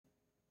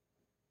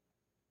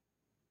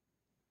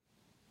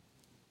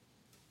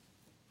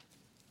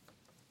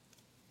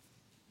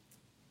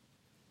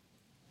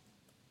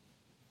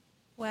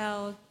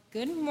Well,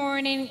 good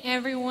morning,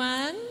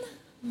 everyone.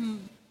 Good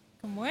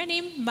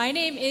morning. My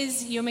name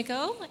is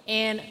Yumiko,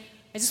 and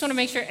I just want to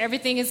make sure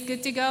everything is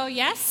good to go.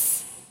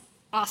 Yes?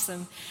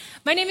 Awesome.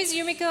 My name is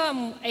Yumiko.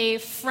 I'm a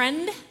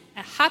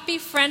happy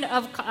friend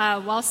of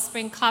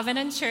Wellspring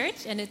Covenant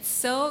Church, and it's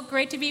so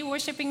great to be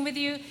worshiping with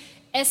you,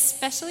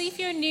 especially if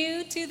you're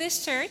new to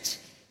this church.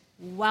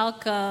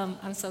 Welcome.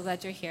 I'm so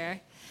glad you're here.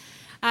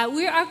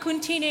 We are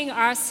continuing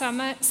our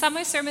summer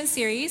sermon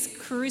series,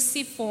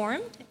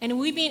 Cruciformed, and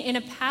we've been, in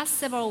the past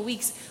several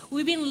weeks,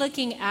 we've been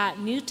looking at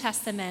New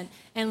Testament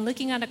and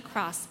looking at the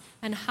cross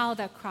and how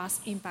that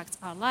cross impacts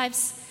our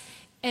lives.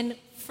 And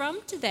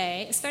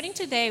starting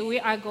today,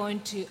 we are going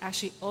to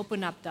actually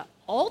open up the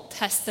Old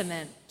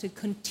Testament to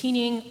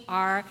continuing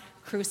our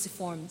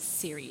Cruciform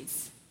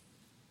series.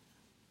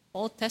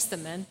 Old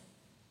Testament,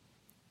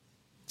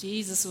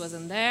 Jesus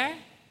wasn't there.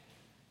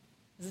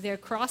 Is there a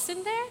cross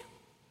in there?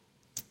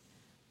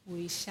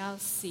 We shall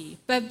see.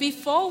 But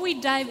before we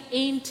dive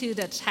into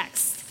the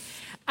text,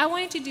 I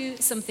want you to do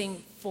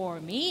something for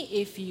me,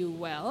 if you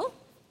will.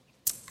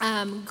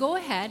 Go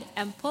ahead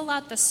and pull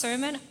out the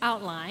sermon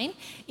outline.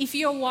 If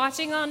you're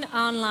watching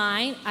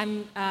online,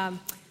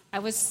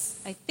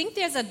 I think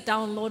there's a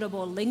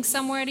downloadable link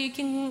somewhere that you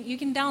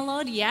can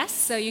download. Yes,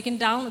 so you can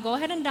go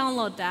ahead and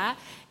download that.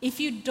 If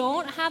you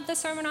don't have the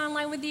sermon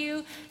online with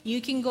you,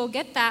 you can go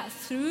get that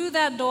through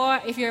that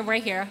door if you're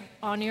right here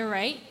on your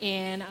right,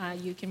 and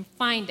you can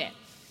find it.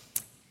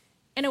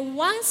 And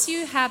once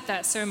you have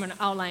that sermon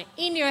outline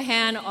in your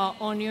hand or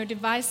on your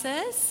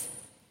devices,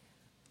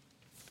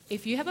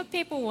 if you have a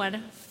paper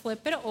one,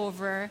 flip it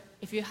over.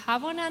 If you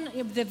have one on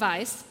your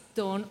device,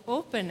 don't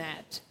open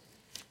it.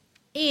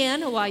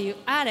 And while you're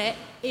at it,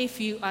 if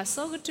you are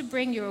so good to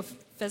bring your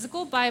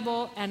physical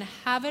Bible and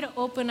have it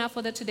open up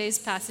for today's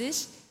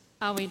passage,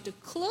 I want you to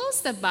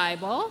close the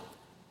Bible.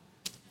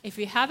 If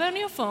you have it on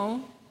your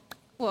phone,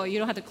 well, you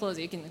don't have to close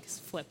it, you can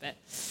just flip it.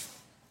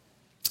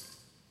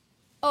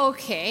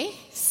 Okay,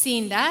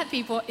 seeing that,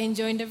 people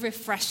enjoying the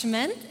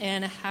refreshment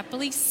and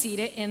happily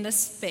seated in the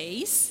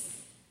space.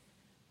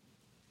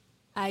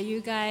 Are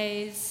you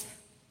guys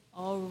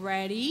all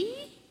ready?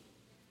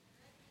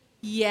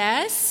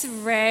 Yes,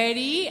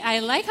 ready. I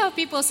like how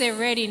people say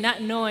ready,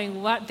 not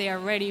knowing what they are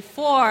ready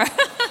for.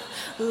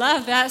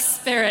 Love that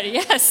spirit,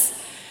 yes.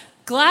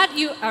 Glad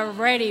you are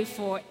ready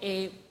for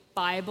a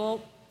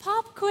Bible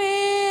pop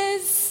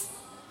quiz.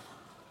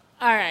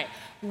 All right,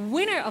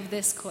 winner of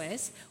this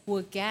quiz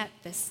will get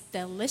this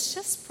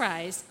delicious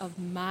prize of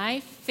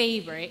my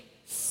favorite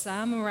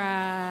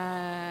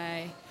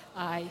Samurai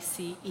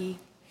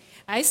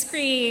ice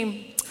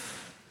cream.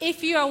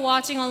 If you are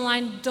watching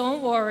online,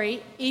 don't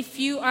worry. If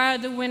you are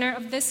the winner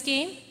of this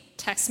game,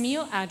 text me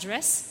your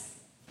address.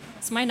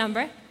 It's my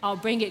number. I'll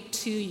bring it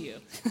to you.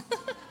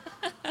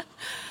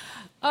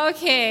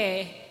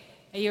 Okay,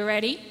 are you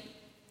ready?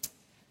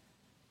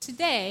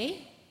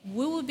 Today,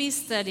 we will be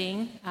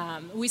studying,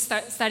 we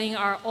start studying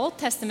our Old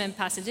Testament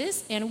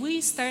passages, and we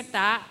start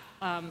that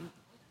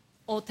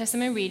Old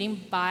Testament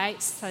reading by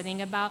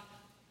studying about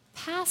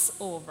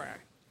Passover.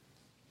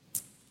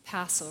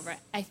 Passover.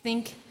 I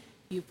think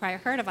you probably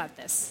heard about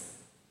this.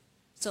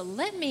 So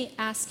let me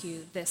ask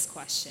you this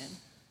question.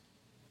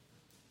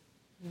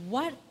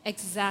 What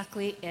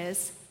exactly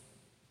is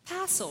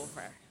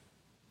Passover?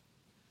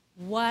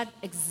 What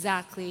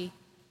exactly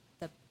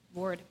the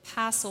word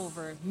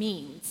Passover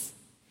means?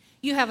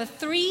 You have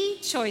three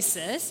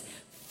choices.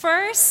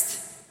 First,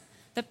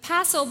 the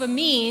Passover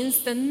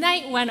means the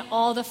night when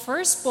all the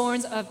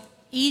firstborns of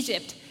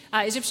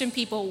Egyptian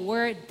people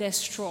were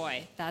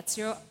destroyed. That's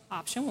your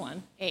option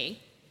one, A.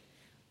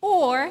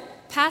 Or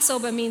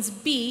Passover means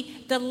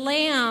B, the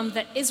lamb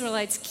that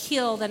Israelites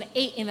killed and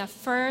ate in the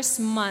first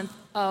month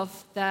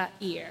of the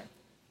year.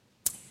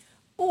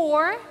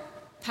 Or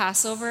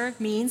Passover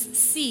means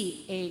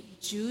C, a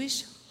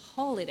Jewish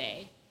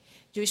holiday.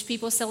 Jewish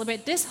people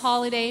celebrate this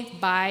holiday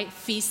by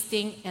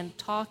feasting and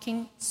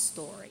talking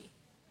story.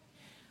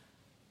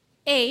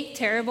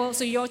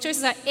 So your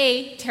choices are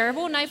A,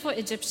 terrible night for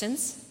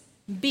Egyptians,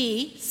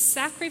 B,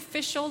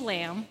 sacrificial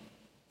lamb,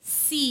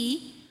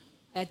 C,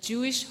 a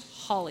Jewish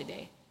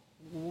holiday.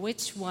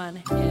 Which one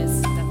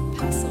is the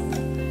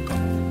Passover?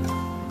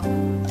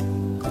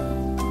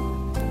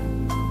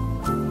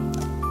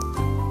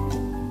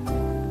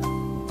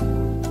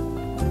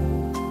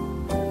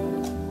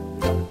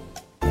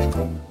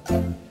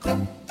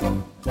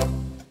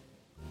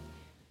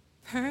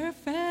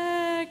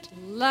 Perfect.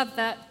 Love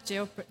that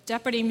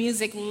Jeopardy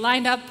music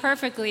lined up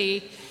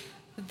perfectly.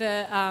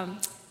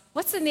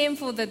 What's the name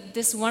for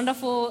this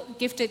wonderful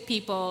gifted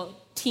people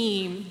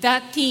team?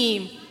 That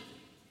team.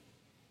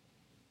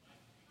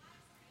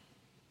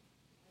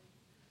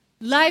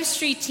 Live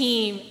Street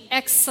team.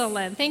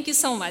 Excellent. Thank you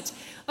so much.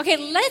 Okay,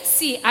 let's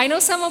see. I know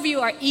some of you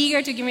are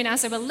eager to give me an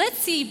answer, but let's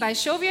see by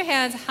show of your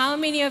hands how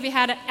many of you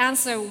had an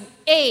answer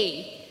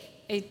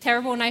A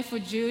terrible night for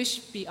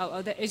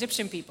the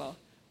Egyptian people.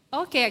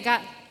 Okay, I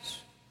got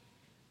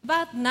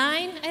about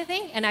 9, I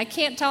think, and I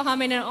can't tell how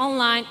many are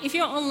online. If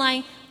you're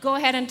online, go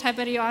ahead and type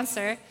in your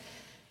answer.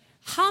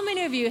 How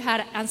many of you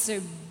had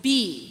answer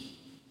B?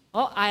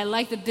 Oh, I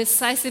like the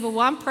decisive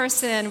one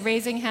person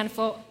raising hand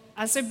for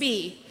answer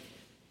B.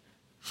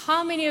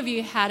 How many of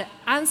you had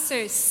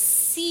answer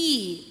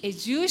C, a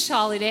Jewish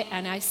holiday,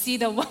 and I see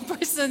the one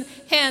person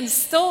hand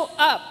still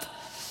up?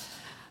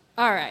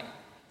 All right.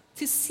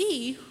 To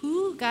see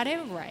who got it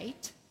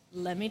right,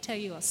 let me tell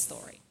you a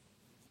story.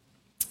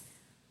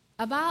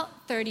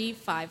 About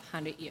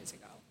 3,500 years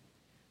ago,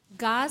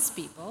 God's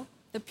people,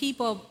 the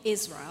people of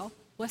Israel,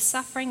 were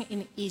suffering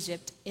in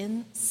Egypt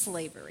in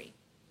slavery.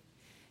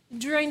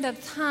 During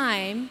that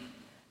time,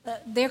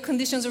 their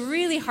conditions were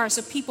really hard,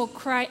 so people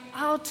cried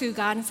out to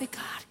God and said,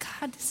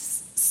 God, this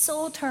is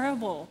so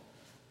terrible.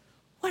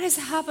 What is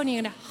happening?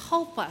 And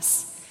help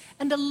us.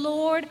 And the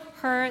Lord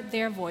heard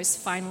their voice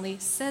finally,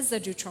 says the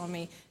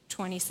Deuteronomy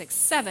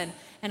 26:7,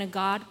 and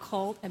God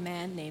called a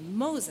man named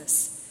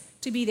Moses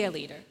to be their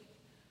leader.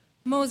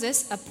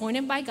 Moses,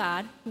 appointed by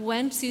God,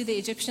 went to the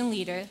Egyptian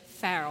leader,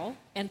 Pharaoh,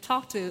 and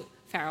talked to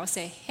Pharaoh,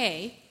 say,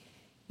 hey,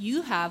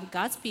 you have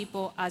God's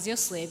people as your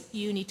slave,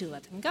 you need to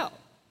let them go.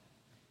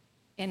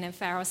 And then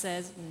Pharaoh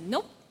says,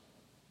 nope,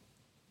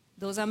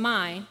 those are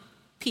my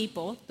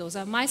people, those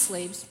are my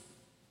slaves,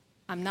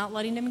 I'm not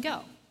letting them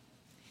go.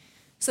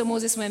 So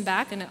Moses went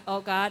back and,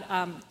 oh God,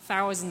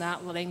 Pharaoh is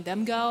not letting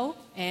them go.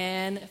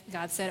 And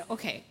God said,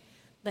 okay,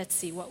 let's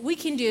see what we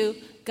can do.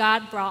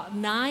 God brought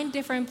 9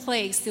 different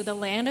plagues to the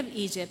land of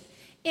Egypt.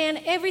 And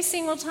every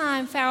single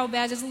time, Pharaoh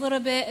badges a little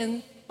bit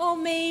and, oh,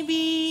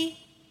 maybe,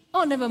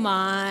 oh, never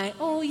mind,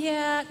 oh,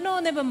 yeah, no,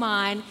 never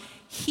mind.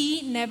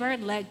 He never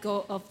let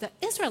go of the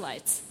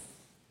Israelites.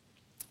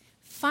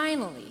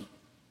 Finally,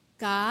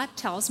 God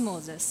tells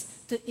Moses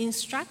to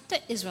instruct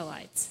the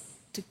Israelites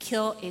to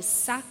kill a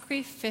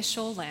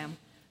sacrificial lamb,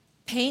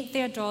 paint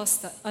their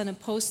doors on the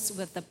posts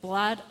with the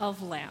blood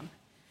of lamb,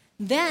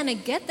 then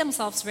get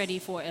themselves ready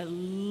for a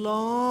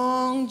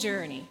long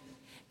journey.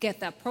 Get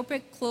the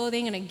appropriate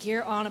clothing and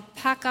gear on,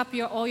 pack up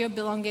all your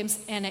belongings,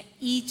 and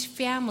each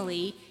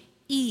family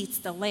eats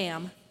the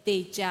lamb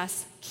they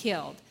just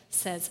killed,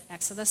 says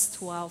Exodus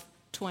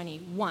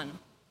 12:21.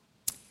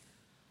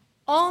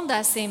 On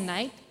that same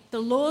night, the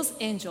Lord's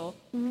angel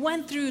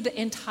went through the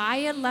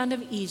entire land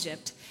of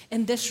Egypt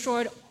and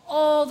destroyed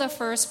all the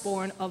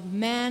firstborn of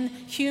man,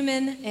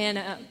 human, and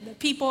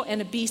people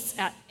and the beasts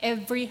at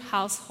every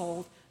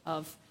household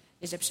of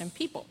Egyptian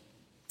people,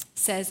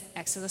 says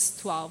Exodus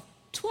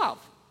 12:12,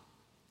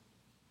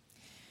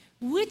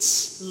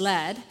 which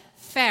led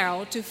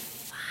Pharaoh to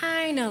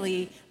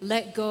finally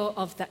let go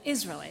of the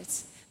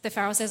Israelites. The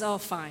Pharaoh says, oh,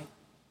 fine,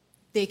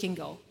 they can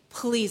go.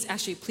 Please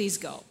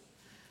go.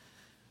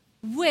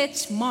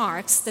 Which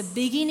marks the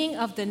beginning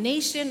of the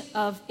nation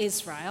of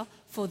Israel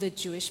for the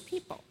Jewish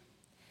people.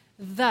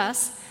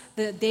 Thus,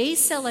 the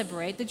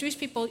Jewish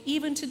people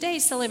even today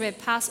celebrate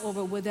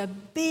Passover with a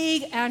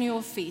big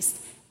annual feast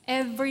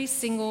every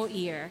single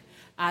year.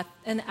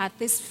 And at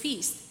this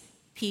feast,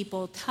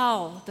 people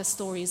tell the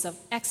stories of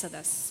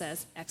Exodus,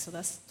 says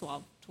Exodus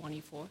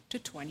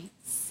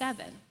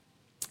 12:24-27.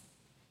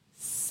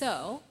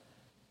 So,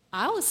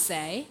 I would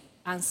say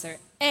answer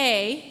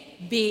A,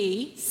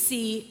 B,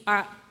 C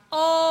are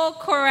all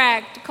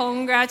correct.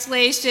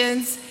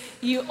 Congratulations,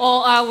 you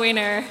all are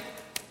winner.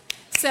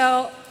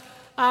 So,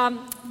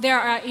 there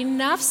are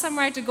enough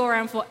samurai to go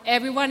around for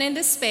everyone in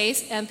this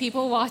space and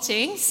people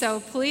watching, so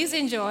please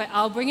enjoy.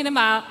 I'll bring them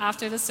out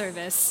after the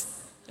service.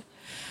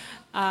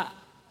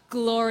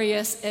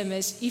 Glorious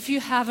image. If you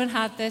haven't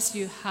had this,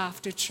 you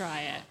have to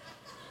try it.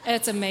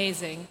 It's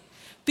amazing.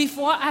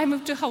 Before I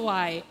moved to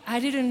Hawaii, I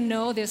didn't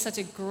know there's such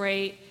a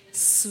great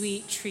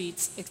sweet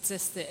treats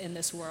existed in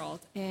this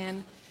world.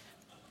 And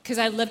because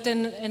I lived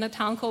in a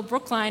town called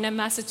Brookline in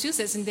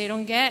Massachusetts, and they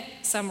don't get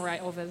samurai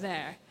over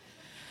there.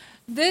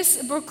 This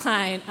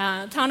Brookline,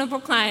 town of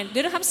Brookline,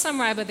 they don't have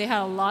samurai, but they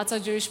have lots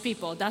of Jewish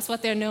people. That's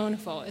what they're known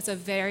for. It's a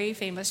very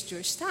famous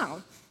Jewish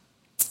town.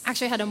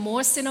 Actually, had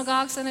more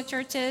synagogues than the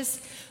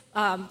churches.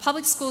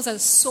 Public schools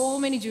have so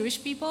many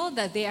Jewish people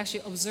that they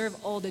actually observe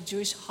all the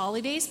Jewish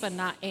holidays, but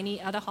not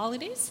any other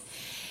holidays.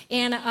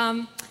 And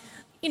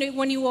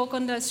when you walk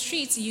on the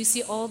streets, you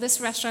see all these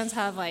restaurants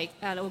have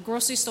at a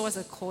grocery store is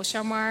a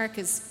kosher mark,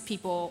 because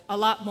a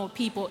lot more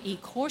people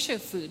eat kosher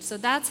food. So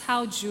that's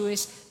how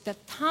Jewish the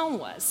town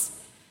was.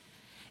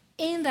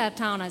 In that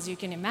town, as you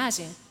can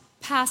imagine,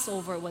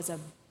 Passover was a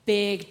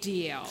big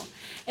deal.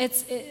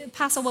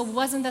 Passover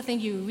wasn't the thing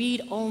you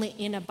read only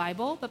in a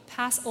Bible, but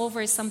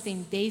Passover is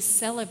something they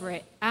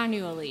celebrate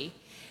annually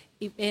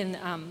in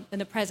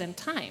the present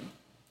time.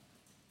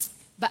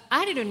 But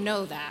I didn't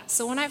know that.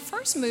 So when I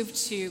first moved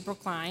to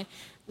Brookline,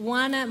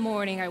 one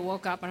morning I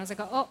woke up and I was like,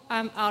 oh,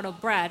 I'm out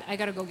of bread. I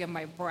got to go get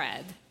my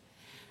bread.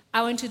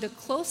 I went to the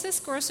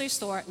closest grocery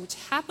store, which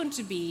happened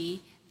to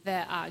be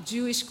the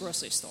Jewish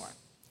grocery store.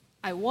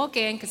 I walk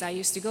in, because I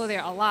used to go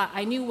there a lot.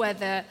 I knew where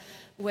their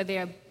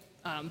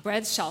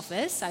bread shelf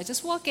is. I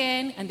just walk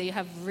in, and they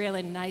have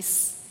really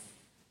nice,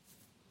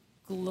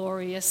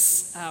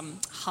 glorious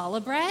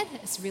challah bread.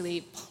 It's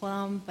really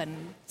plump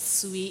and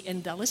sweet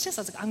and delicious.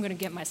 I was like, I'm going to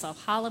get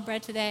myself challah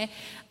bread today.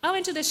 I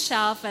went to the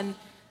shelf, and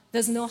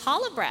There's no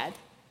challah bread.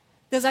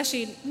 There's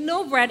actually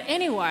no bread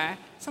anywhere.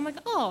 So I'm like,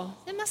 oh,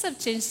 they must have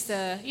changed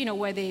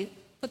where they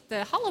put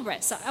the challah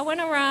bread. So I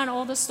went around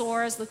all the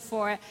stores, looked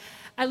for it.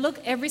 I looked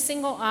every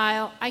single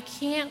aisle. I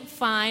can't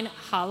find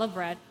challah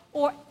bread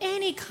or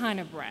any kind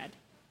of bread.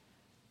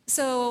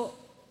 So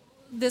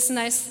this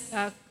nice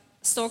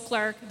store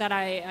clerk that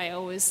I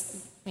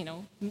always,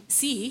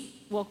 see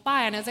walk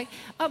by, and I was like,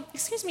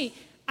 excuse me,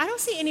 I don't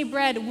see any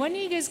bread. When are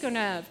you guys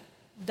gonna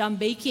done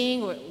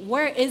baking? Or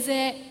where is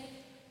it?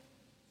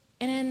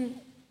 And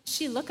then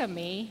she looked at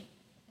me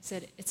and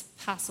said, it's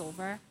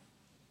Passover.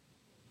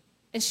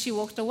 And she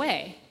walked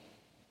away.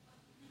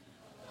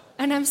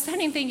 And I'm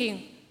standing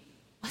thinking,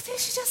 what did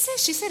she just say?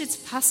 She said it's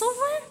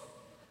Passover?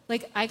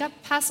 Like, I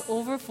got passed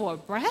over for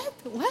bread?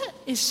 What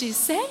is she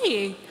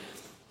saying?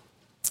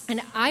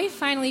 And I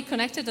finally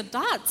connected the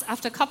dots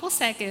after a couple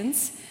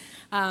seconds.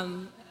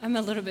 I'm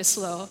a little bit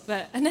slow,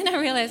 and then I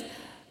realized,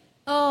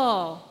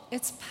 oh,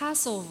 it's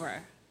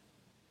Passover.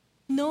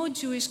 No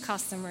Jewish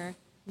customer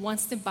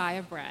wants to buy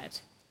a bread.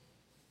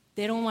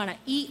 They don't want to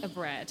eat a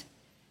bread.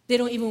 They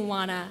don't even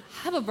want to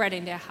have a bread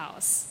in their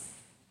house.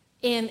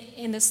 And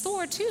in the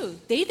store, too,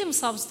 they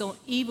themselves don't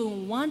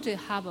even want to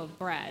have a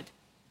bread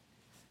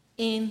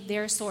in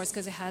their stores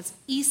because it has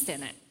yeast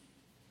in it.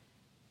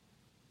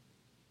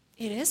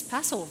 It is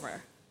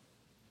Passover.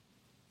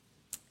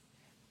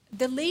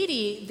 The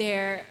lady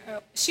there,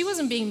 she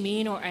wasn't being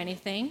mean or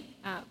anything.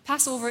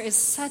 Passover is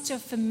such a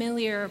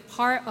familiar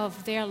part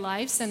of their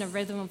lives and the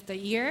rhythm of the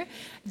year.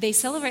 They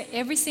celebrate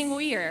every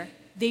single year.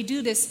 They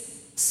do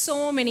this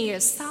so many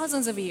years,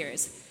 thousands of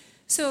years.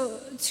 So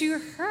to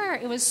her,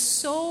 it was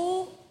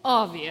so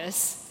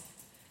obvious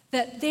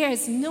that there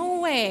is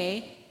no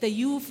way that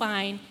you will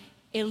find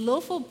a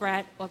loaf of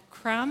bread or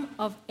crumb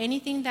of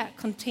anything that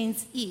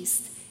contains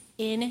yeast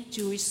in a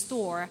Jewish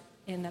store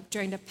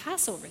during the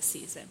Passover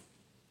season.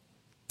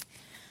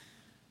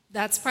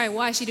 That's probably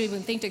why she didn't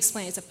even think to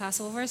explain it's a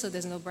Passover, so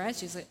there's no bread.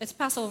 She's like, it's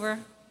Passover.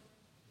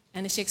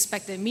 And she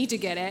expected me to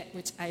get it,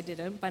 which I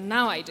didn't, but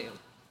now I do.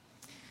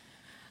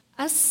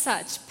 As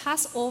such,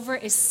 Passover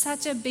is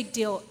such a big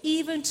deal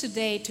even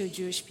today to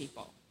Jewish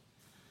people.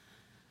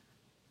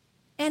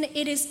 And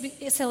it is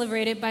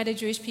celebrated by the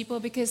Jewish people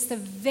because the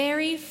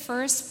very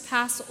first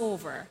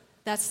Passover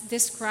that's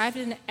described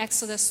in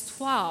Exodus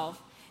 12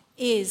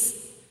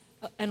 is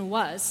and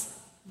was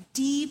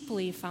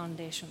deeply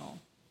foundational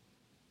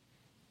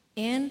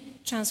and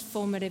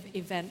transformative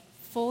event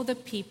for the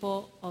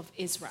people of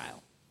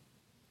Israel.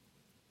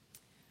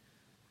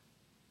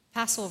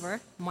 Passover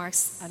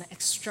marks an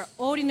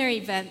extraordinary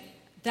event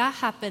that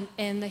happened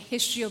in the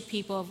history of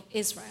people of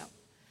Israel.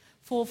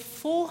 For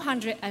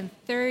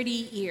 430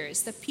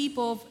 years, the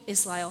people of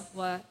Israel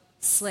were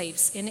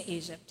slaves in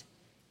Egypt,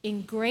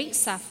 in great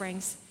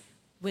sufferings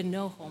with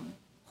no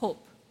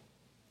hope.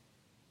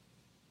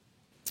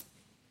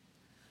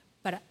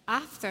 But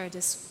after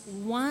this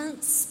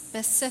one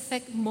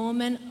specific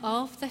moment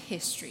of the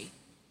history,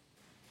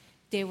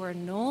 they were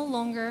no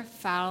longer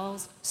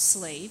Pharaoh's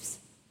slaves,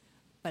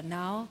 but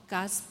now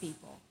God's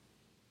people.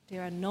 They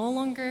are no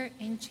longer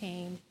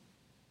enchained,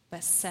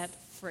 but set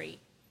free.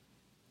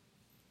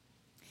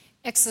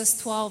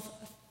 Exodus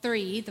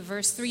 12:3, the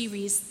verse 3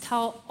 reads,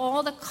 "Tell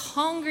all the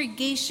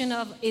congregation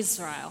of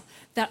Israel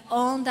that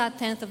on that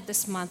 10th of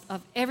this month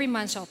of every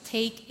month shall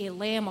take a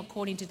lamb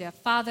according to their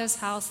father's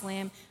house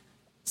lamb,"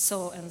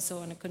 so and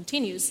so, and it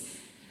continues.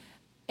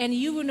 And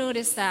you will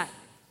notice that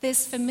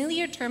this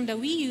familiar term that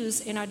we use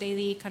in our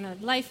daily kind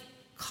of life,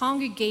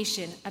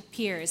 congregation,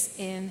 appears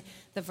in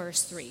the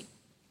verse 3.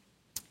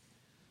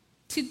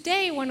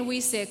 Today, when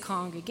we say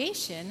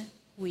congregation,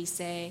 we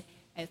say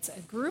it's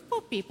a group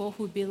of people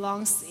who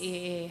belongs to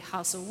a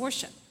house of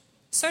worship,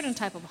 certain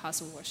type of house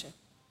of worship,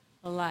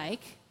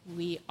 like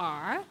we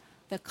are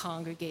the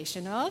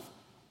congregation of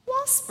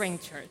Wellspring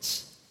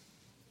Church.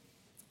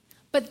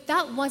 But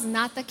that was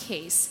not the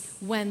case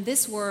when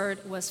this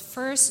word was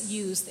first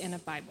used in the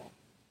Bible.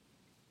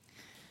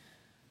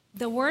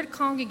 The word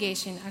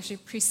congregation actually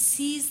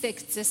precedes the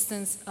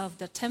existence of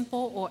the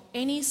temple or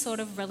any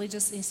sort of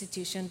religious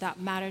institution that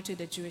mattered to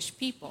the Jewish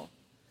people.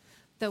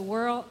 The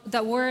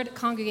word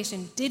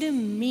congregation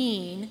didn't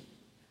mean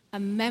a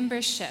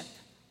membership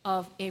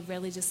of a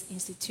religious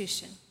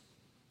institution.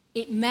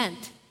 It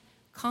meant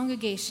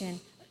congregation,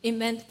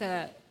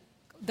 the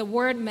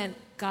word meant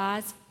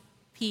God's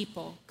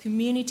people,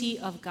 community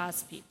of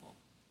God's people.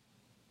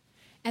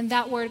 And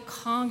that word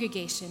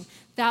congregation,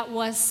 that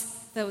was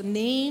the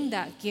name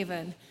that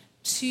given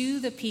to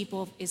the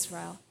people of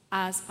Israel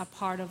as a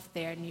part of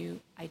their new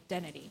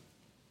identity.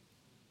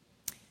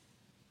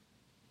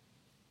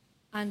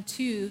 And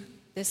to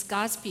this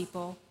God's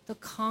people, the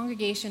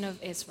congregation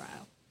of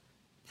Israel,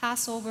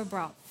 Passover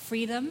brought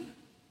freedom,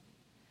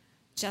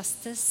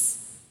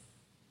 justice,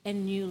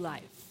 and new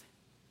life.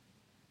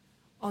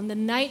 On the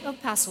night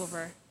of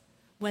Passover,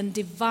 when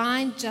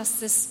divine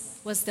justice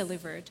was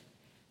delivered,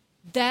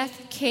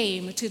 death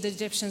came to the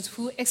Egyptians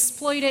who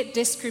exploited,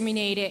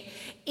 discriminated,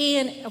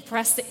 and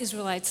oppressed the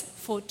Israelites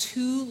for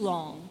too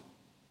long.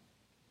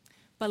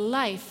 But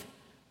life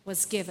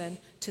was given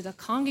to the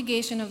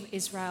congregation of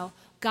Israel,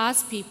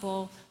 God's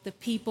people, the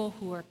people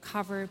who were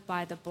covered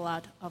by the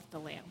blood of the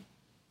Lamb.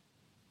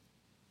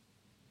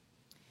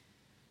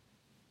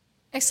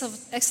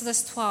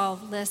 Exodus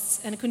 12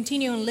 lists and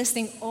continuing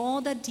listing all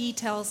the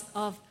details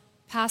of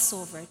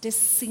Passover, this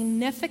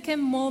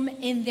significant moment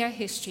in their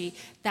history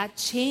that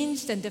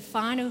changed and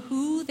defined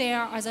who they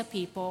are as a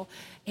people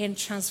and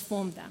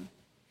transformed them.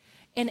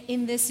 And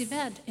in this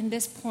event, in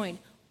this point,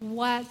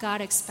 what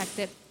God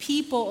expected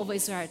people of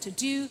Israel to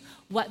do,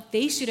 what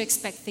they should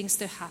expect things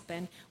to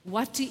happen,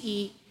 what to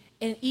eat,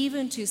 and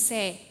even to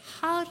say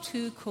how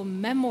to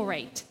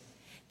commemorate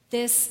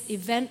this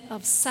event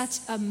of such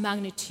a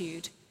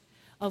magnitude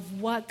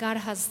of what God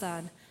has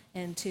done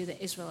to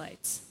the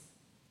Israelites.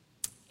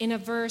 In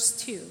verse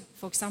 2,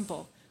 for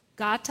example,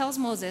 God tells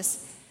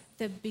Moses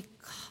that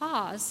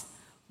because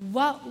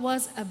what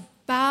was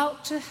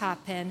about to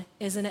happen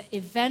is an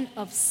event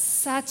of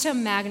such a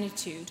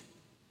magnitude,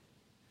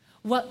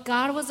 what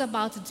God was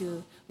about to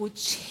do would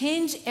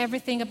change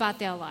everything about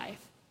their life.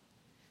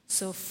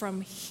 So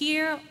from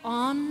here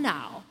on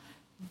now,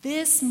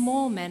 this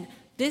moment,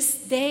 this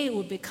day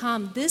will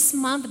become, this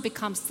month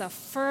becomes the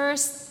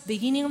first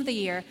beginning of the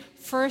year,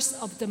 first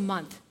of the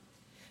month.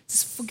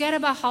 Just forget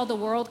about how the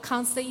world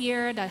counts the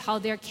year, how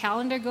their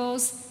calendar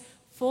goes.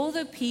 For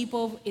the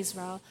people of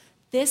Israel,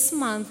 this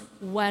month,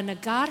 when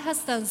God has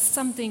done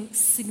something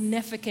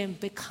significant,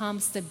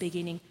 becomes the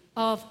beginning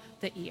of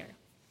the year.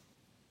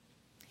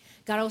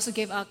 God also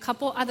gave a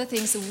couple other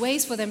things,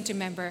 ways for them to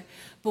remember.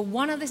 But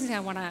one of the things I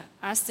want to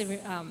ask them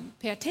to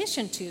pay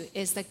attention to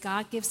is that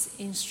God gives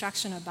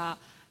instruction about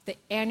the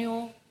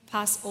annual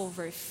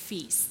Passover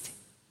feast,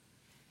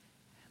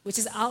 which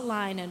is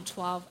outlined in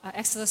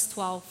Exodus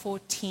 12,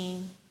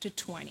 14 to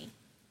 20.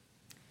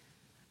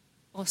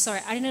 Oh,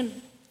 sorry,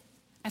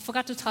 I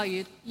forgot to tell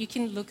you, you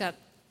can look at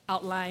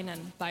outline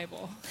and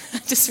Bible. I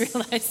just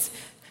realized,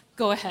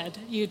 go ahead,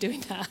 you're doing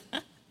that.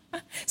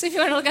 So if you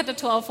want to look at the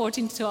 12,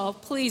 14 to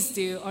 12, please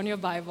do on your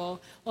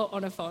Bible or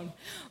on a phone.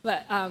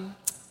 But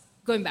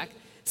going back.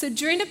 So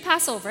during the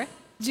Passover,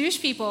 Jewish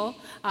people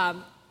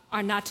are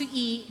not to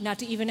eat, not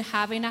to even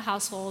have in a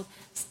household,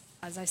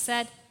 as I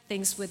said,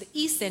 things with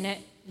yeast in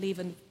it,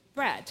 leavened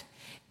bread,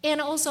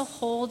 and also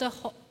hold a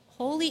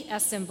holy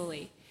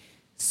assembly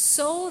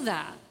so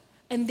that,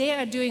 and they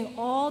are doing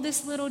all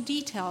these little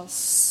details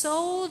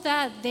so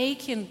that they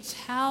can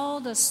tell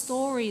the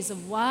stories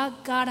of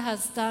what God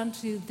has done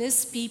to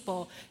this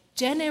people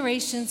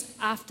generations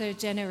after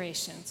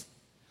generations.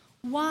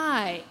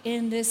 Why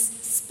in this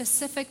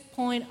specific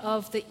point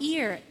of the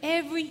year,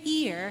 every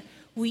year,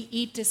 we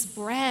eat this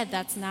bread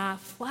that's not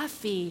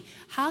fluffy?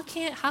 How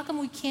come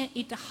we can't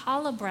eat the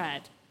challah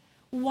bread?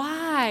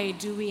 Why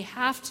do we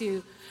have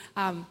to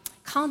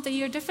count the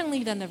year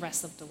differently than the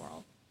rest of the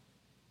world?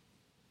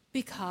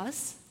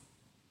 Because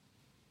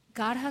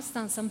God has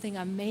done something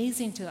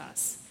amazing to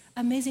us,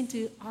 amazing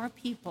to our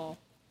people,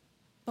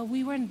 but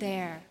we weren't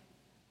there.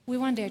 We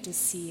weren't there to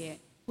see it.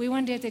 We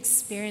weren't there to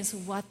experience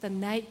what the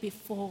night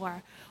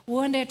before. We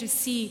weren't there to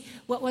see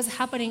what was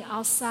happening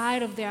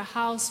outside of their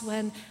house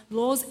when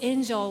Lord's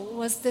angel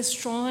was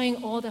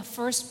destroying all the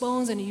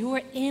firstborns and you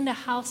were in the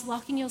house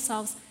locking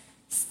yourselves,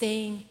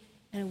 staying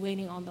and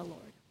waiting on the Lord.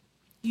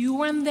 You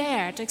weren't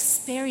there to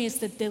experience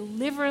the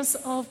deliverance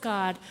of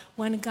God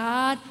when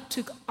God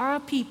took our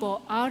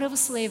people out of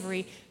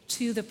slavery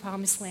to the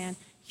promised land.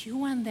 You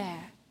weren't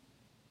there.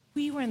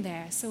 We weren't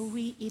there. So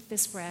we eat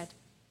this bread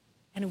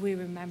and we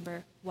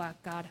remember what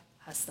God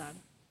has done.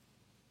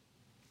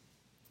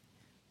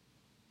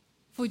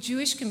 For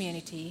Jewish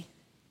community,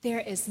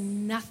 there is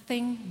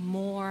nothing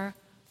more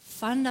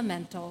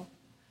fundamental,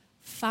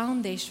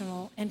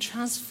 foundational, and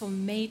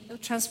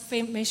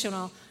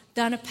transformational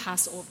than a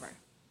Passover.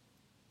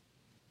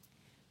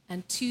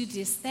 And to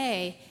this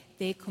day,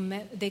 they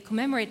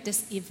commemorate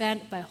this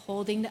event by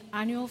holding the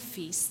annual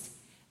feast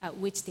at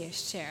which they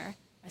share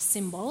a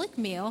symbolic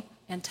meal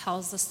and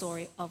tells the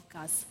story of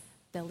God's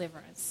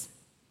deliverance.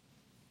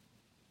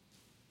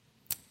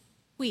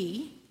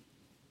 We,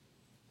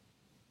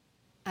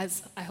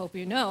 as I hope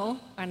you know,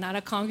 are not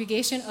a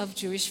congregation of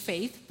Jewish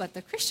faith, but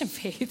the Christian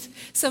faith.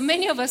 So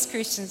many of us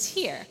Christians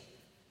here,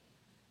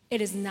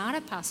 it is not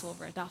a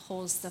Passover that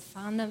holds the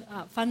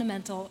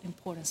fundamental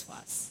importance for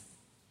us.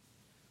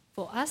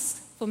 For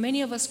us, for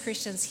many of us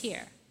Christians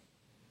here,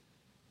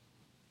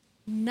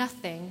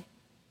 nothing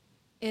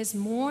is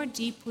more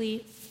deeply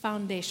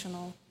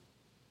foundational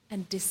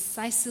and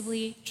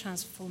decisively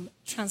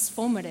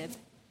transformative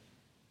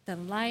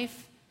than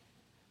life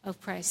of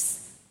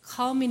Christ,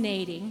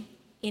 culminating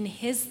in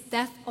his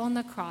death on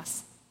the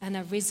cross and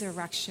a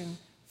resurrection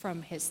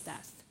from his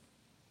death.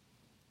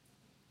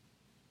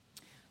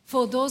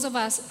 For those of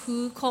us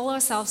who call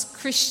ourselves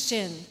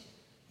Christian,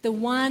 the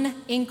one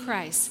in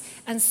Christ,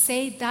 and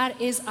say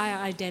that is our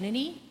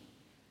identity,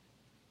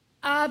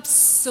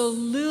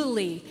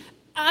 absolutely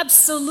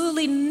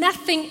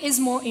nothing is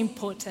more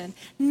important,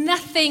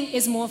 nothing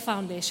is more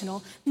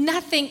foundational,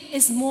 nothing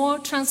is more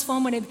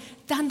transformative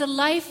than the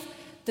life,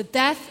 the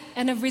death,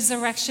 and the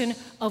resurrection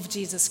of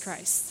Jesus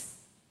Christ.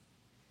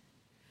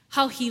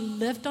 how he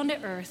lived on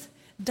the earth,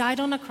 died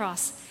on the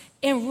cross,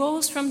 and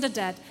rose from the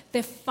dead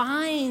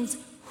defines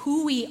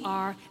who we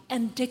are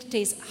and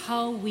dictates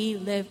how we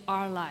live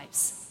our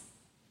lives.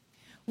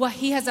 What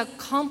he has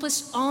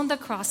accomplished on the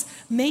cross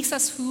makes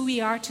us who we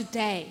are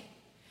today.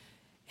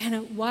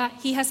 And what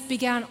he has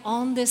begun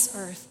on this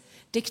earth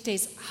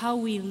dictates how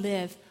we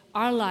live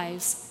our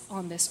lives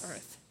on this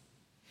earth.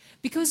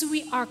 Because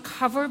we are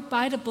covered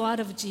by the blood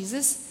of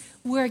Jesus,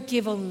 we're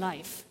given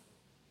life.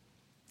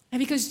 And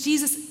because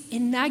Jesus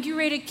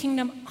inaugurated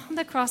kingdom on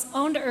the cross,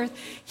 on the earth,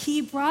 he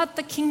brought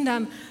the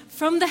kingdom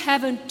from the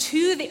heaven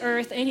to the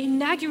earth and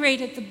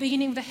inaugurated the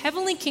beginning of the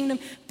heavenly kingdom.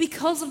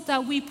 Because of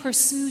that, we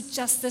pursue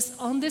justice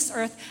on this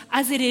earth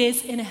as it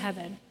is in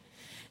heaven.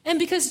 And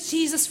because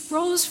Jesus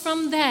rose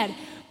from dead,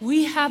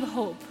 we have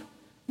hope,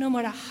 no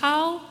matter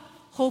how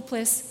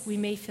hopeless we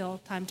may feel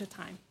time to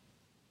time.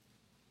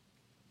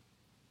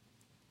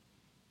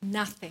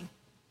 Nothing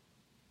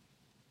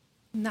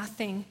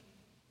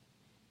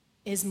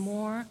is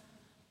more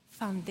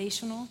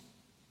foundational,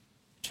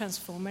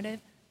 transformative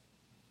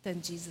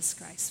than Jesus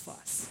Christ for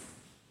us.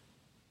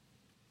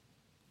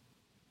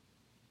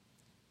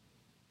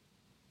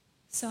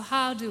 So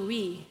how do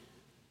we,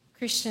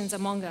 Christians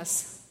among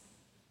us,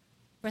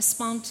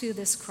 respond to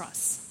this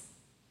cross,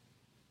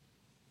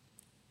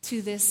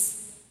 to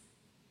this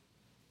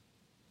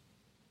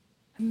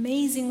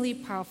amazingly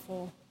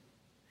powerful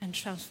and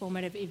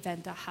transformative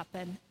event that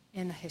happened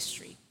in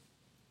history?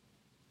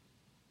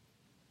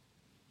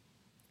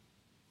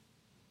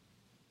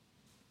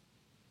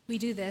 We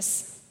do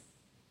this,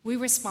 we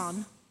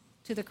respond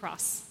to the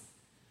cross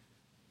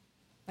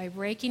by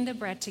breaking the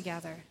bread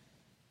together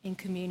in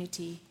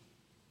community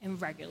and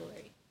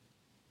regularly.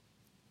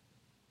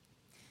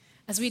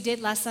 As we did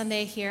last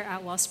Sunday here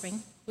at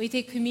Wellspring, we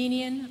take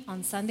communion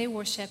on Sunday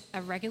worship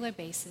at regular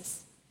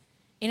basis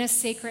in a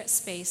sacred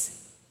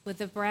space with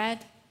the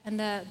bread and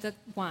the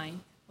wine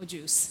or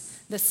juice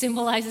that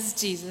symbolizes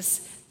Jesus,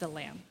 the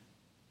Lamb.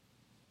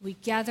 We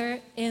gather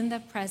in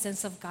the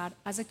presence of God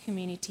as a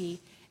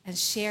community and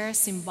share a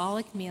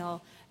symbolic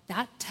meal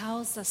that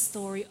tells the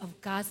story of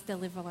God's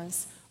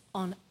deliverance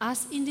on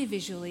us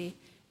individually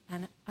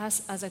and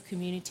us as a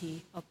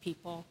community of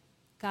people,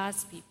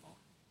 God's people.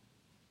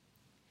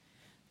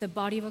 The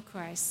body of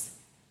Christ,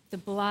 the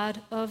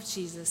blood of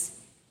Jesus,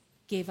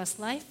 gave us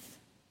life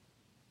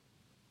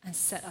and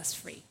set us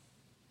free.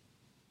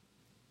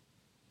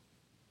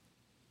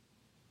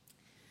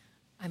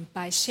 And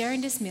by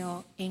sharing this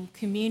meal in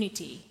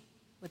community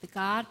with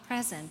God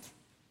present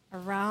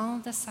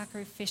around the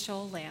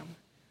sacrificial lamb,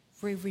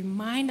 we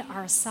remind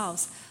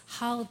ourselves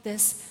how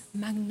this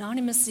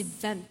magnanimous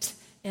event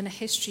in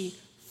history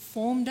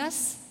formed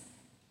us,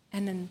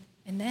 and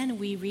then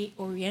we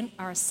reorient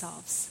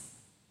ourselves.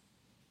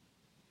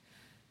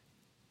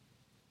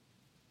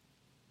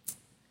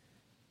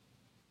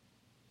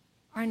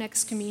 Our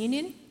next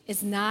communion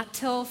is not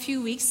till a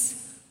few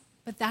weeks,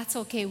 but that's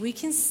okay. We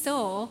can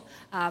still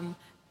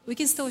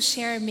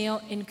share a meal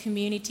in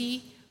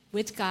community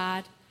with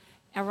God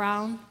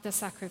around the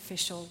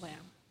sacrificial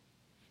lamb.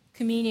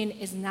 Communion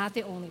is not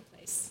the only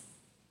place.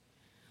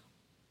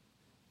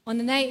 On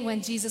the night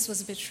when Jesus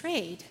was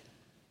betrayed,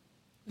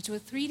 which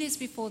was 3 days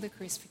before the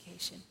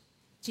crucifixion,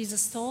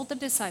 Jesus told the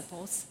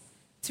disciples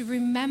to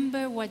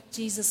remember what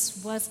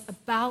Jesus was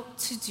about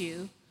to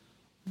do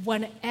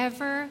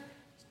whenever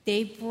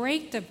they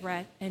break the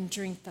bread and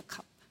drink the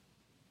cup.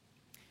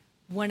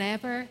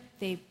 Whenever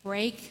they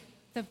break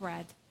the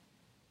bread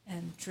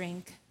and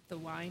drink the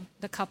wine,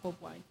 the cup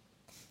of wine.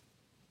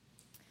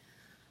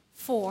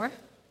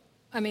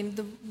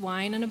 The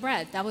wine and the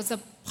bread, that was a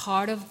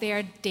part of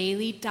their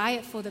daily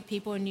diet for the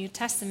people in New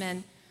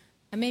Testament.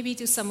 And maybe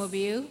to some of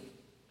you,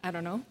 I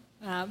don't know,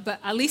 but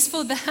at least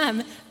for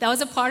them, that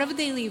was a part of a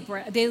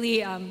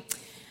daily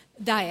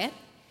diet.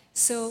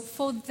 So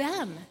for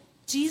them,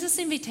 Jesus'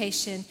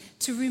 invitation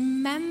to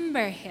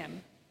remember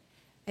him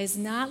is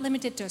not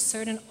limited to a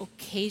certain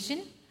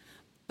occasion,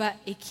 but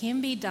it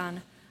can be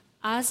done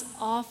as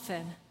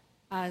often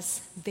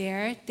as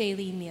their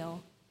daily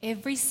meal,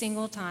 every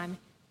single time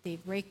they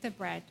break the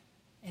bread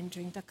and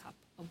drink the cup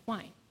of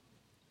wine.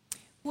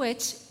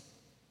 Which,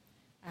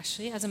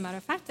 actually, as a matter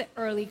of fact, the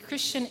early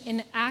Christian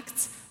in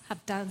Acts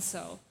have done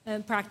so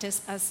and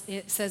practiced, as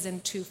it says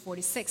in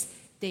 2:46.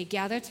 They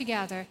gathered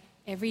together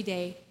every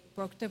day,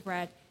 broke the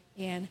bread,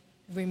 and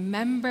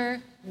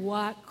remember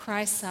what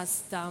Christ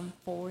has done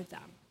for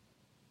them.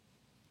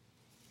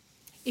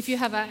 If you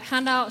have a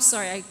handout,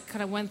 sorry, I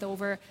kind of went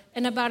over,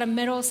 in about a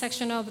middle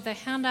section of the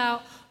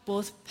handout,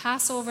 both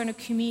Passover and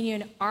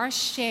communion are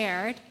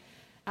shared.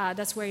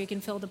 That's where you can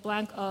fill the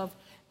blank of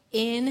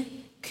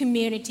in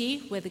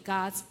community with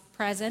God's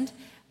present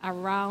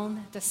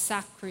around the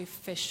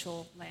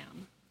sacrificial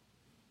lamb.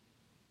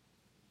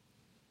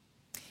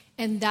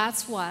 And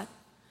that's what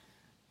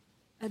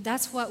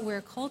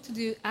we're called to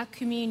do at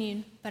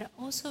communion, but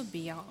also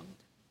beyond.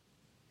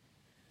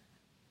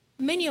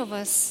 Many of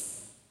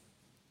us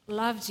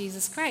love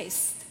Jesus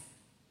Christ.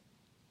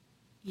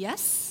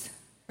 Yes,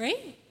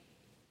 right?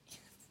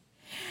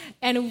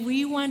 And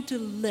we want to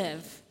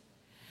live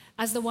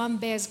as the one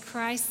bears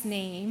Christ's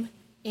name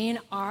in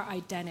our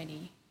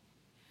identity.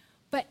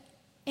 But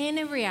in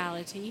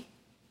reality,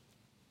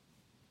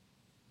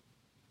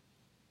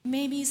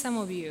 maybe some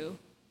of you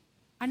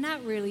are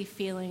not really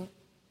feeling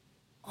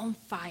on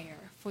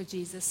fire for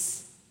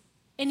Jesus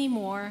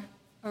anymore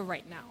or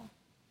right now.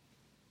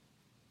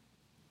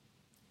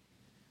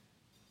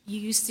 You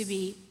used to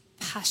be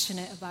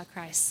passionate about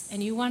Christ,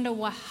 and you wonder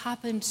what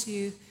happened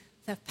to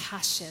the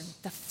passion,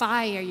 the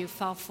fire you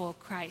felt for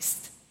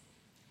Christ.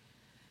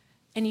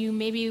 And you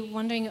may be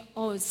wondering,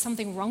 oh, is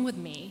something wrong with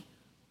me?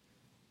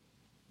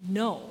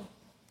 No.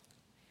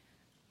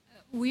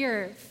 We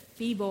are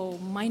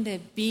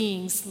feeble-minded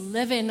beings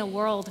living in a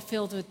world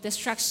filled with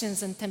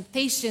distractions and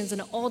temptations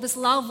and all these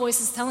loud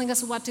voices telling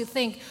us what to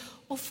think.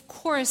 Of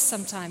course,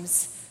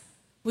 sometimes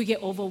we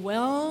get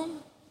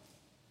overwhelmed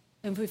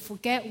and we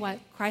forget what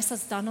Christ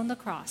has done on the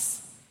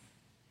cross.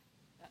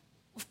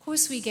 Of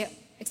course, we get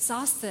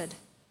exhausted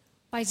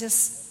by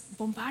just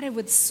bombarded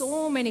with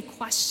so many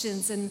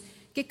questions and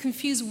get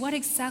confused what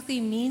exactly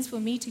it means for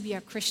me to be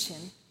a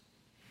Christian.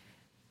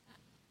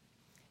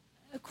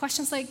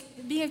 Questions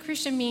like, being a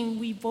Christian mean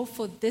we vote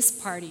for this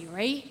party,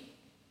 right?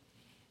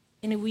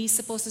 And are we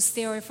supposed to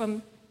stay away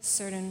from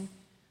certain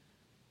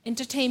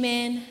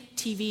entertainment,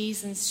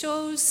 TVs, and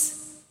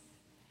shows?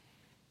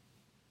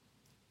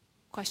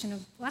 Question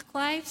of Black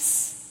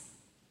lives,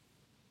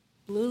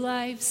 blue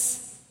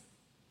lives,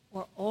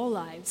 or all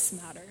lives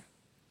matter.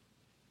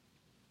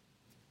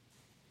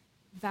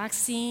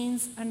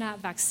 Vaccines are not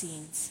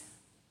vaccines.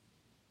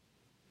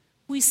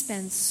 We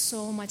spend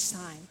so much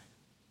time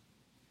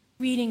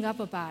reading up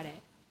about it,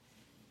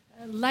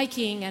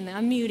 liking and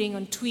unmuting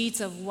on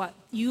tweets of what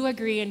you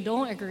agree and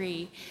don't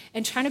agree,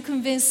 and trying to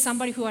convince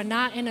somebody who are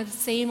not in the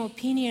same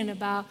opinion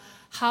about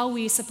how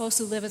we're supposed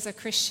to live as a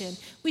Christian.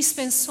 We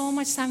spend so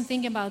much time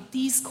thinking about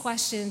these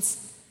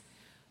questions,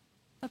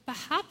 but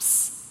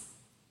perhaps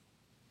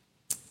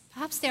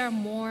there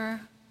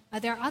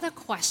are other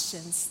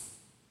questions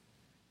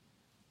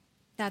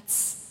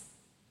that's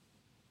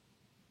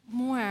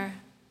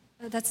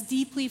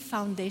deeply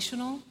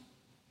foundational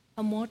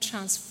and more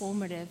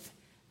transformative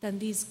than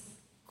these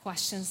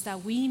questions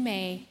that we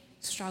may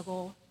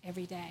struggle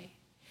every day.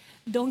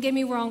 Don't get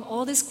me wrong,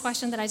 all these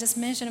questions that I just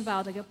mentioned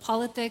about like your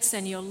politics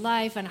and your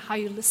life and how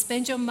you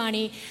spend your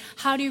money,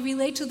 how do you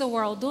relate to the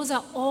world, those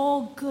are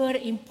all good,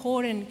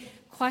 important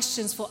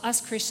questions for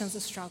us Christians to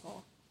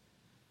struggle.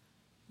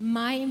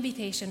 My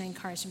invitation and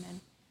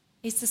encouragement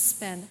is to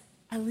spend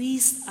at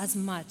least as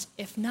much,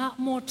 if not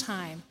more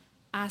time,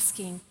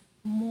 asking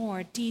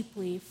more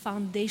deeply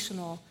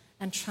foundational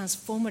and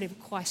transformative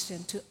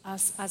questions to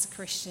us as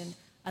Christians,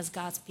 as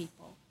God's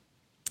people.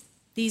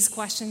 These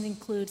questions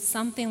include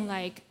something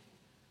like,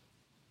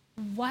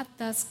 what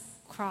does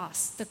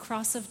the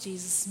cross of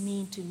Jesus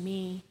mean to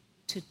me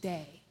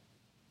today?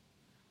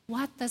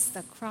 What does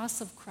the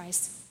cross of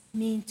Christ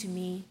mean to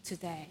me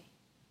today?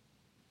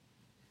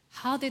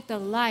 How did the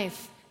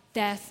life,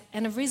 death,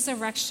 and the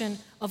resurrection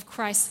of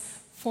Christ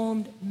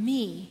form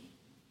me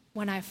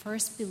when I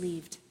first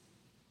believed?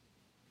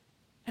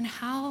 And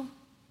how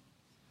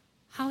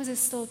is it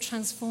still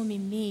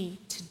transforming me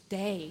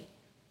today?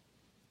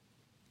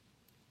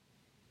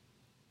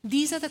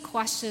 These are the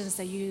questions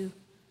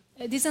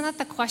these are not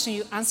the questions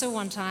you answer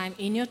one time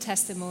in your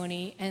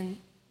testimony and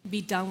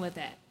be done with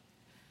it.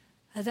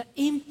 The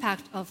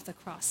impact of the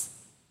cross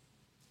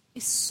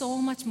is so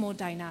much more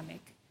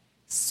dynamic,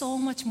 so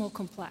much more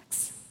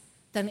complex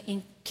than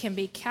it can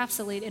be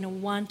encapsulated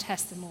in one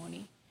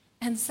testimony.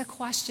 And it's a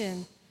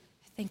question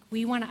I think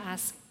we want to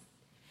ask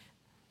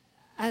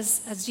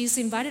as Jesus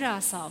invited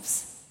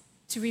ourselves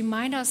to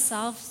remind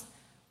ourselves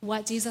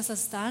what Jesus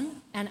has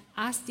done and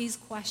ask these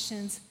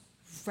questions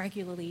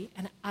regularly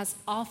and as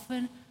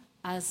often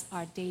as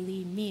our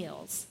daily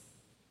meals.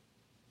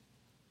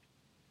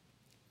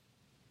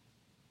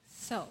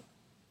 So,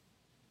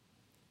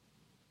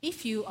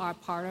 if you are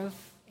part of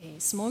a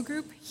small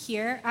group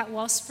here at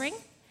Wellspring,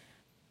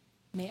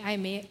 I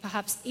may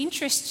perhaps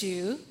interest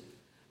you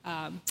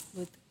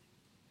with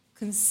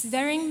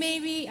considering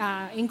maybe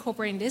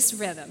incorporating this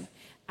rhythm,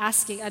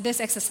 asking this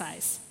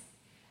exercise.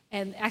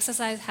 And the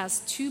exercise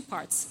has two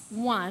parts.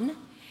 One,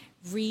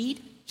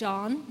 read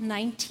John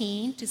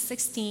 19 to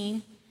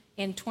 16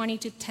 and 20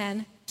 to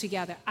 10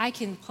 together. I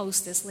can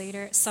post this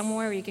later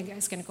somewhere where you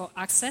guys can go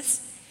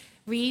access.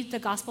 Read the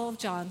Gospel of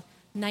John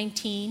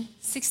 19,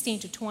 16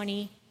 to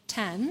 20,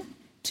 10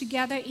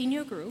 together in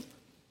your group.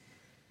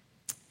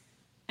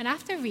 And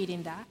after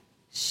reading that,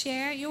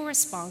 share your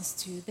response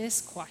to this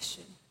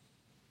question.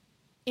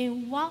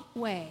 In what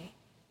way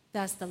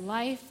does the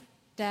life,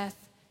 death,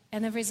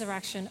 and the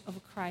resurrection of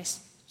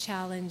Christ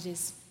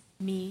challenges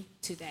me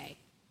today?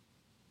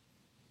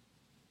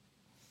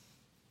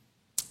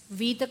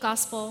 Read the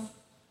Gospel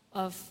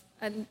of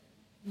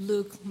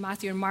Luke,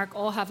 Matthew, and Mark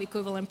all have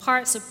equivalent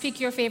parts, so pick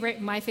your favorite.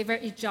 My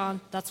favorite is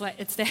John. That's why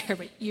it's there,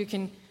 but you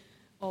can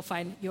all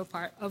find your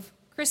part of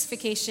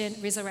crucifixion,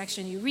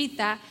 resurrection. You read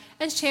that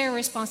and share a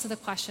response to the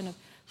question of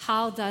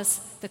how does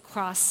the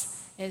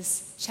cross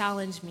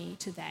challenge me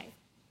today?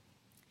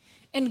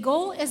 And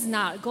goal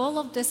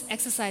of this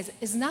exercise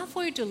is not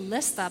for you to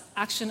list up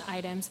action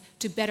items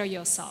to better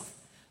yourself,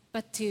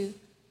 but to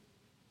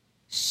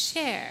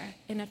share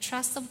in the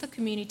trust of the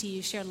community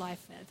you share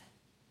life with.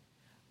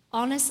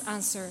 Honest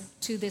answer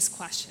to this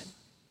question.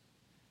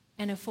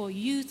 And for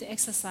you to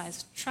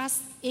exercise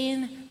trust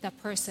in the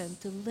person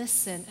to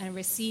listen and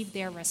receive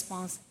their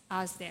response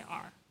as they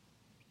are.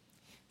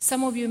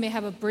 Some of you may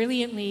have a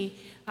brilliantly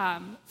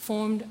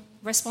formed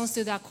response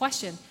to that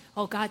question.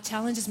 Oh, God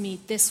challenges me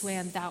this way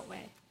and that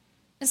way.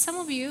 And some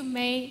of you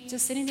may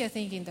just sitting there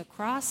thinking, the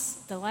cross,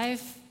 the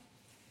life,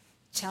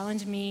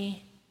 challenge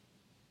me,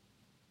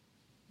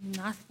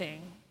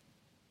 nothing.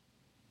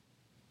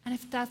 And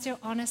if that's your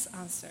honest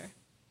answer,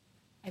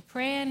 I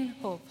pray and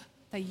hope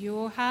that you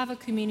will have a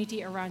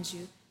community around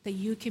you that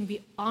you can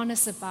be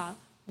honest about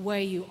where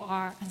you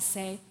are and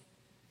say,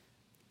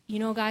 you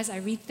know, guys, I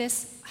read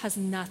this, has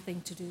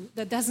nothing to do,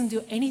 that doesn't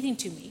do anything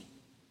to me.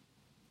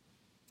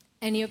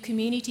 And your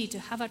community to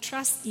have a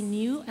trust in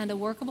you and the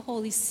work of the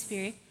Holy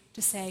Spirit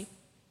to say,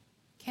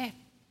 okay,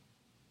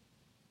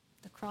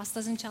 the cross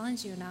doesn't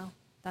challenge you now.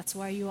 That's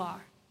where you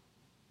are.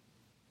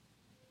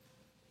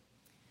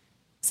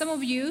 Some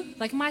of you,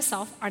 like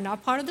myself, are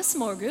not part of the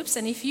small groups,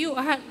 and if you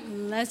are,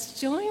 let's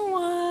join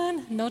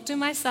one. Note to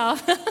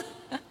myself.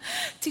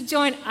 To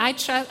join,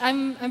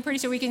 I'm pretty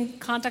sure we can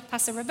contact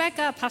Pastor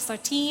Rebecca, pastor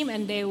team,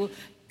 and they will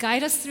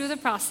guide us through the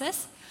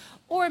process.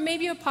 Or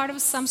maybe you're part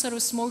of some sort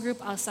of small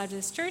group outside of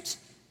this church.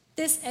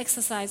 This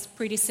exercise is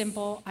pretty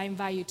simple. I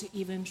invite you to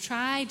even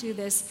try do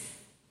this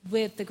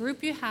with the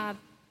group you have,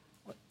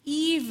 or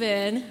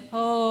even,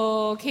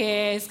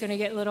 it's going to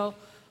get a little,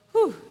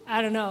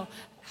 I don't know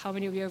how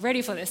many of you are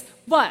ready for this.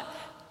 But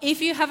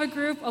if you have a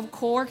group of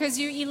coworkers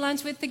you eat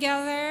lunch with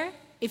together,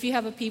 if you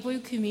have a people you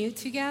commute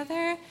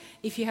together,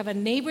 if you have a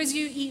neighbors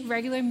you eat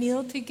regular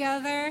meal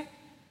together,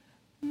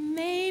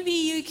 maybe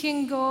you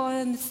can go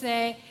and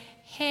say,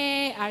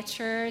 hey, our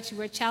church,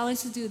 we're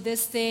challenged to do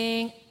this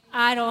thing.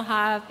 I don't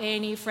have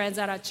any friends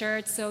at our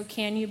church, so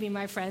can you be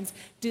my friends?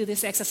 Do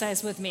this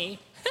exercise with me.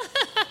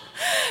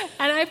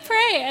 And I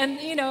pray,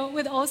 and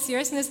with all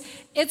seriousness,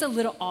 it's a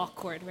little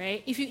awkward,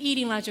 right? If you're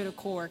eating lunch with a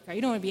coworker,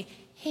 you don't want to be,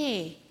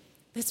 hey,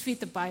 let's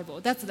read the Bible.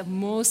 That's the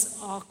most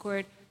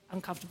awkward,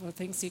 uncomfortable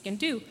things you can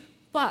do.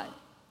 But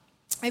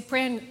I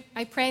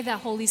pray that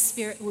Holy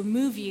Spirit will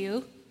move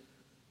you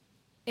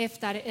if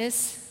that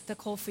is the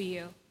call for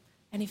you.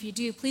 And if you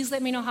do, please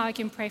let me know how I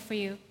can pray for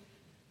you.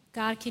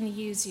 God can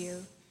use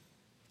you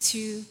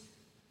to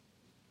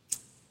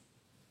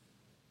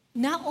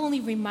not only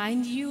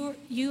remind you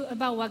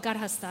about what God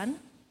has done,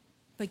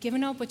 but give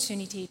an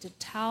opportunity to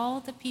tell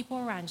the people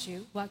around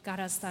you what God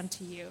has done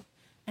to you.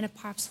 And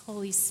perhaps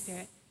Holy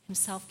Spirit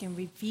himself can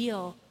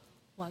reveal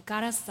what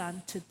God has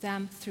done to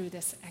them through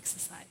this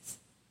exercise.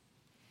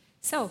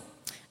 So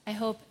I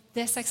hope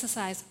this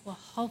exercise will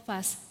help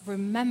us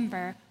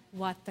remember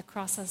what the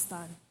cross has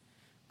done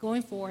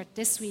going forward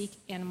this week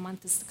and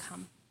months to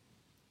come.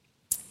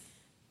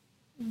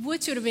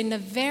 Which would have been a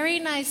very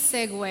nice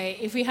segue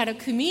if we had a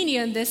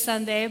communion this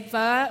Sunday,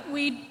 but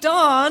we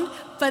don't,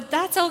 but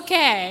that's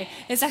okay.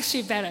 It's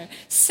actually better.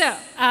 So,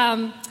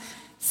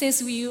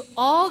 since we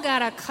all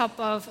got a cup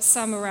of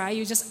samurai,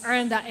 you just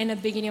earned that in the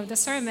beginning of the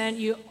sermon,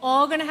 you're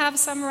all going to have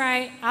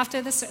samurai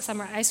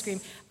ice cream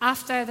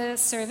after the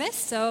service.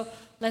 So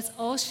let's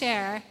all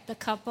share the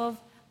cup of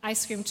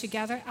ice cream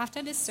together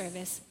after this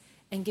service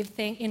and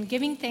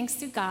giving thanks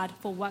to God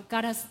for what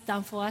God has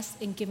done for us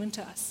and given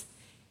to us.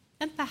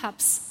 And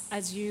perhaps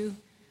as you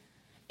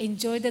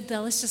enjoy the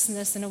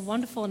deliciousness and the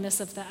wonderfulness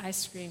of the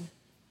ice cream,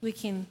 we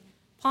can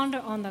ponder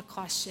on the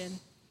question,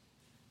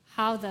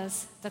 how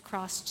does the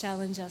cross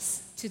challenge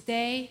us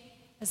today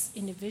as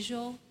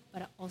individual,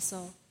 but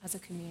also as a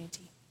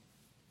community?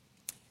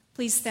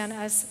 Please stand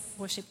as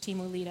worship team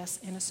will lead us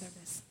in a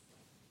service.